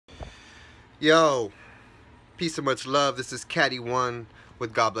Yo, peace and much love. This is Caddy1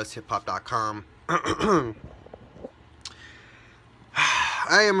 with GodBlessHipHop.com.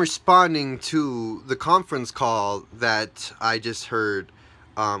 I am responding to the conference call that I just heard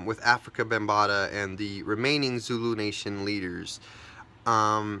with Afrika Bams and the remaining Zulu Nation leaders.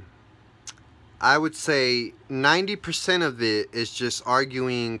 I would say 90% of it is just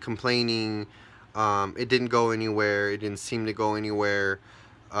arguing, complaining. It didn't go anywhere. It didn't seem to go anywhere.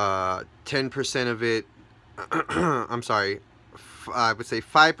 10% of it, I'm sorry, I would say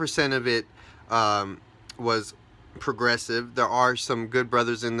 5% of it was progressive. There are some good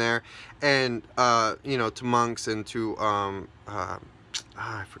brothers in there, and you know, to Monks and to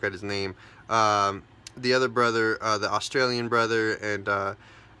I forgot his name, the other brother, the Australian brother, and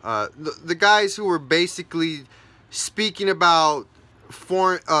the guys who were basically speaking about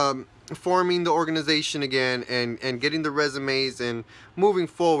forming the organization again and getting the resumes and moving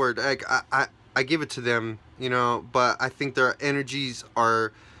forward. Like I give it to them, you know, but I think their energies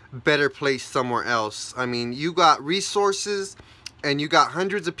are better placed somewhere else. I mean, you got resources and you got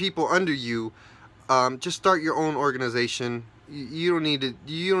hundreds of people under you. Just start your own organization. You don't need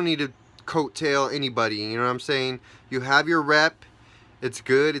to coattail anybody, you know what I'm saying? You have your rep, it's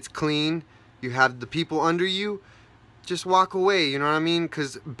good, it's clean, you have the people under you. Just walk away, you know what I mean?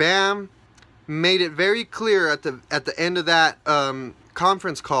 Because Bam made it very clear at the end of that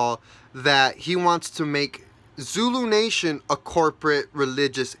conference call that he wants to make Zulu Nation a corporate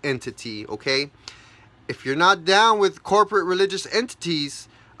religious entity. Okay, if you're not down with corporate religious entities,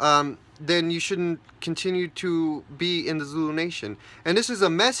 then you shouldn't continue to be in the Zulu Nation. And this is a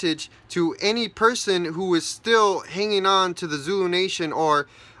message to any person who is still hanging on to the Zulu Nation or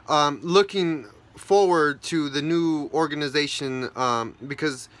looking forward to the new organization,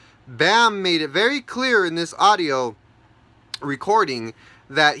 because Bam made it very clear in this audio recording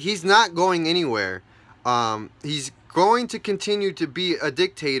that he's not going anywhere. He's going to continue to be a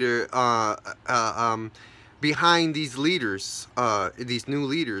dictator behind these leaders, these new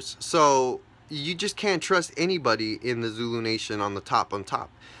leaders. So you just can't trust anybody in the Zulu Nation on top.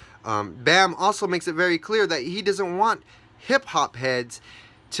 Bam also makes it very clear that he doesn't want hip-hop heads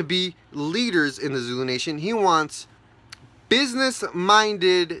to be leaders in the Zulu Nation. He wants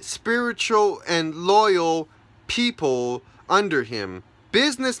business-minded, spiritual, and loyal people under him.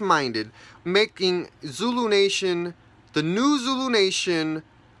 Business-minded, making Zulu Nation, the new Zulu Nation,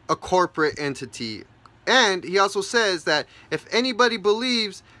 a corporate entity. And he also says that if anybody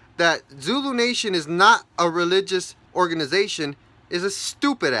believes that Zulu Nation is not a religious organization, is a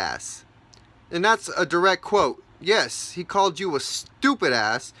stupid ass. And that's a direct quote. Yes, he called you a stupid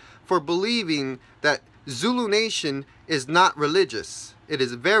ass for believing that Zulu Nation is not religious. It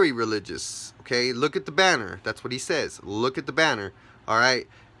is very religious. Okay, look at the banner. That's what he says. Look at the banner. All right,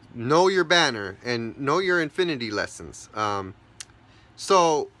 know your banner and know your infinity lessons.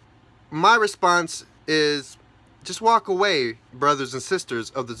 So my response is just walk away, brothers and sisters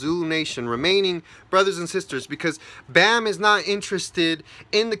of the Zulu Nation, remaining brothers and sisters, because Bam is not interested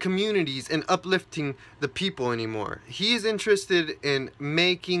in the communities and uplifting the people anymore. He is interested in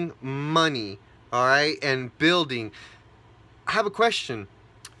making money, all right, and building. I have a question.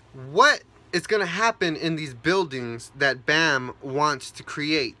 What is going to happen in these buildings that Bam wants to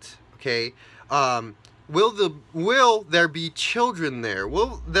create? Okay, will there be children there?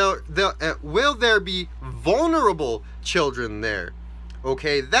 Will there be vulnerable children there?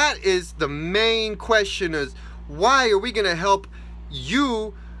 Okay, that is the main question, is why are we going to help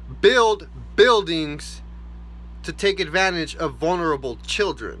you build buildings to take advantage of vulnerable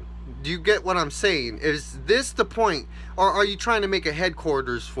children? Do you get what I'm saying? Is this the point? Or are you trying to make a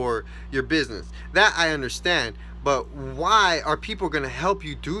headquarters for your business? That I understand. But why are people going to help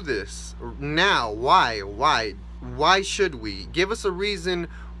you do this now? Why? Why should we? Give us a reason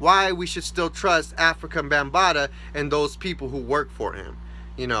why we should still trust Afrika Bams and those people who work for him.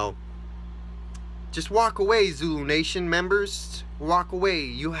 You know, just walk away, Zulu Nation members. Walk away.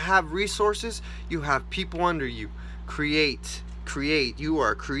 You have resources. You have people under you. Create. You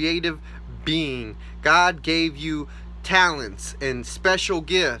are a creative being. God gave you talents and special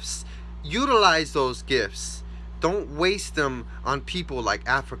gifts. Utilize those gifts. Don't waste them on people like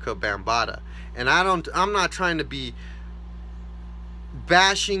Afrika Bams. And I'm not trying to be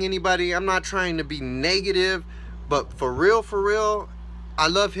bashing anybody. I'm not trying to be negative, but for real, I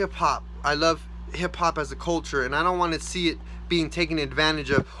love hip hop. I love hip hop as a culture, and I don't want to see it being taken advantage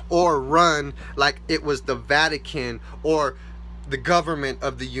of or run like it was the Vatican or the government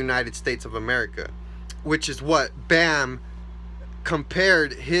of the United States of America, which is what Bam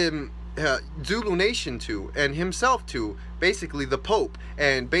compared Zulu Nation to, and himself to, basically the Pope,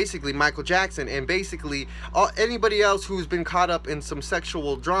 and basically Michael Jackson, and basically anybody else who's been caught up in some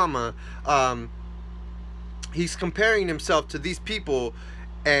sexual drama. He's comparing himself to these people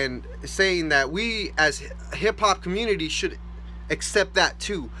and saying that we as hip-hop community should accept that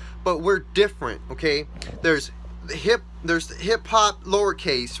too, but we're different. Okay, there's hip-hop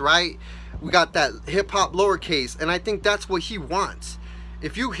lowercase, right? We got that hip-hop lowercase, and I think that's what he wants.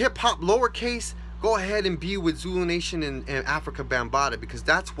 If you hip-hop lowercase, go ahead and be with Zulu Nation and Afrika Bambaataa, because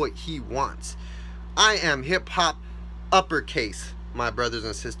that's what he wants. I am hip-hop uppercase, my brothers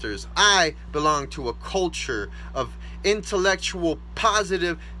and sisters. I belong to a culture of intellectual,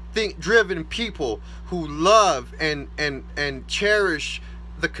 positive, driven people who love and cherish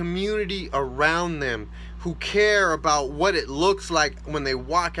the community around them, who care about what it looks like when they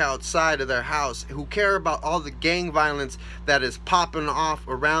walk outside of their house, who care about all the gang violence that is popping off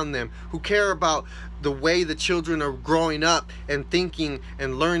around them, who care about the way the children are growing up and thinking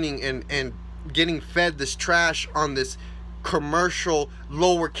and learning and getting fed this trash on this commercial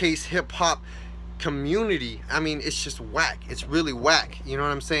lowercase hip-hop community. I mean, it's just whack. It's really whack. You know what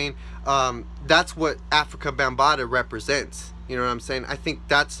I'm saying? That's what Afrika Bambaataa represents. You know what I'm saying? I think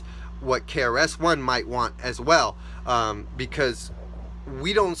that's what KRS-One might want as well, because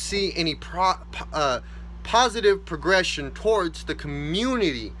we don't see any positive progression towards the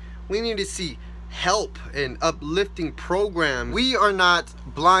community. We need to see help and uplifting programs. We are not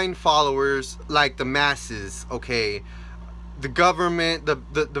blind followers like the masses, okay? The government,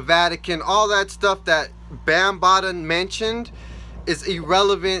 the Vatican, all that stuff that Bambaataa mentioned is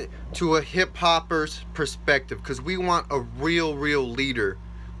irrelevant to a hip-hopper's perspective, because we want a real leader.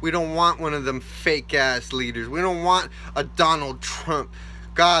 We don't want one of them fake-ass leaders. We don't want a Donald Trump.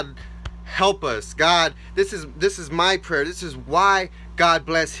 God, help us. God, this is my prayer. This is why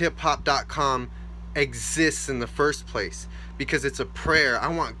GodBlessHipHop.com exists in the first place, because it's a prayer. I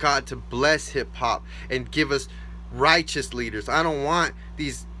want God to bless hip-hop and give us righteous leaders. I don't want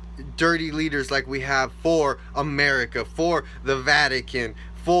these dirty leaders like we have for America, for the Vatican,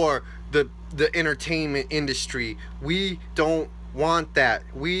 for the entertainment industry. We don't want that.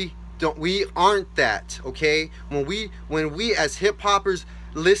 We aren't that, okay? When we as hip-hoppers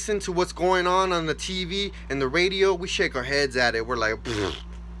listen to what's going on the TV and the radio, we shake our heads at it. We're like,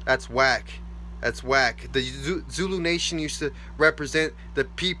 that's whack. That's whack. The Zulu Nation used to represent the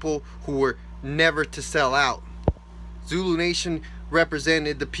people who were never to sell out. Zulu Nation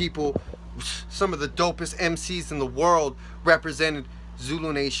represented the people, some of the dopest MCs in the world represented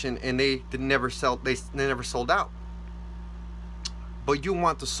Zulu Nation, and they never sold out. But you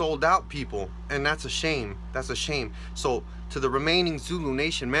want the sold out people, and that's a shame. That's a shame. So to the remaining Zulu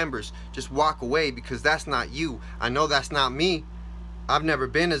Nation members, just walk away, because that's not you. I know that's not me. I've never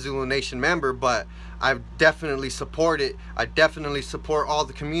been a Zulu Nation member, but I definitely support it. I definitely support all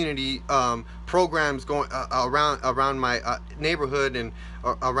the community programs going around my neighborhood and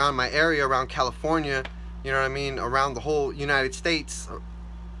around my area, around California. You know what I mean? Around the whole United States,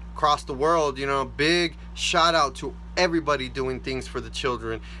 across the world. You know, big shout out to everybody doing things for the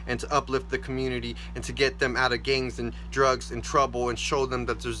children and to uplift the community and to get them out of gangs and drugs and trouble, and show them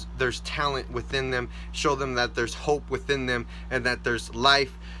that there's talent within them, show them that there's hope within them, and that there's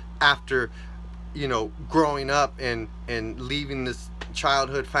life after, you know, growing up and leaving this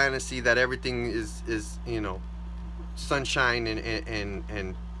childhood fantasy that everything is you know, sunshine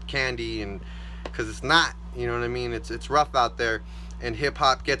and candy, and because it's not. You know what I mean? It's rough out there, and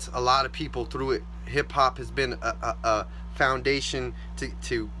hip-hop gets a lot of people through it. Hip-hop has been a foundation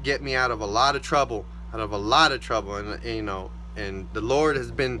to get me out of a lot of trouble, and you know, and the Lord has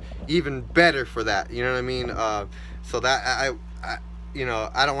been even better for that. You know what I mean? So that I you know,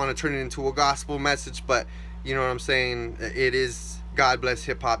 I don't want to turn it into a gospel message, but you know what I'm saying? It is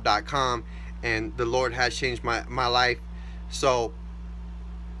GodBlessHipHop.com, and the Lord has changed my life. So,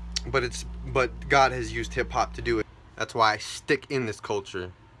 but God has used hip-hop to do it. That's why I stick in this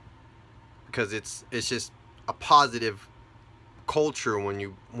culture, because it's just a positive culture when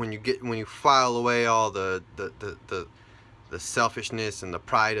you file away all the selfishness and the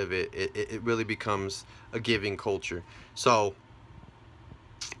pride of it. It really becomes a giving culture. So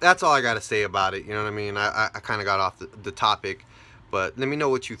that's all I gotta say about it. You know what I mean? I kind of got off the topic, but let me know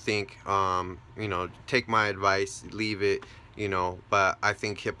what you think. You know, take my advice, leave it. You know, but I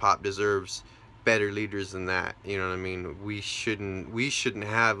think hip-hop deserves better leaders than that. You know what I mean? We shouldn't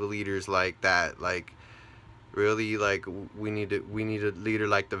have leaders like that. Like, really, like we need a leader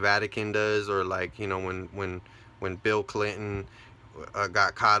like the Vatican does, or like, you know, when Bill Clinton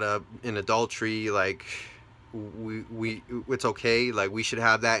got caught up in adultery. Like, it's okay, like we should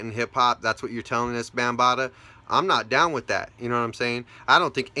have that in hip-hop. That's what you're telling us, Bambaataa. I'm not down with that, you know what I'm saying? I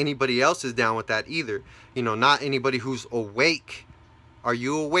don't think anybody else is down with that either, you know, not anybody who's awake. Are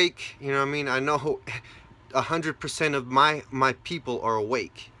you awake? You know what I mean? I know 100% of my people are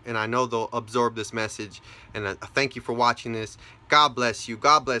awake, and I know they'll absorb this message. And I thank you for watching this. God bless you.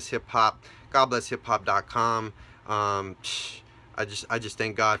 God bless hip-hop. God bless hiphop.com. I just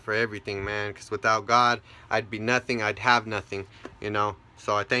thank God for everything, man, because without God I'd be nothing. I'd have nothing, you know.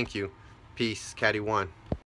 So I thank you. Peace. Caddy 1.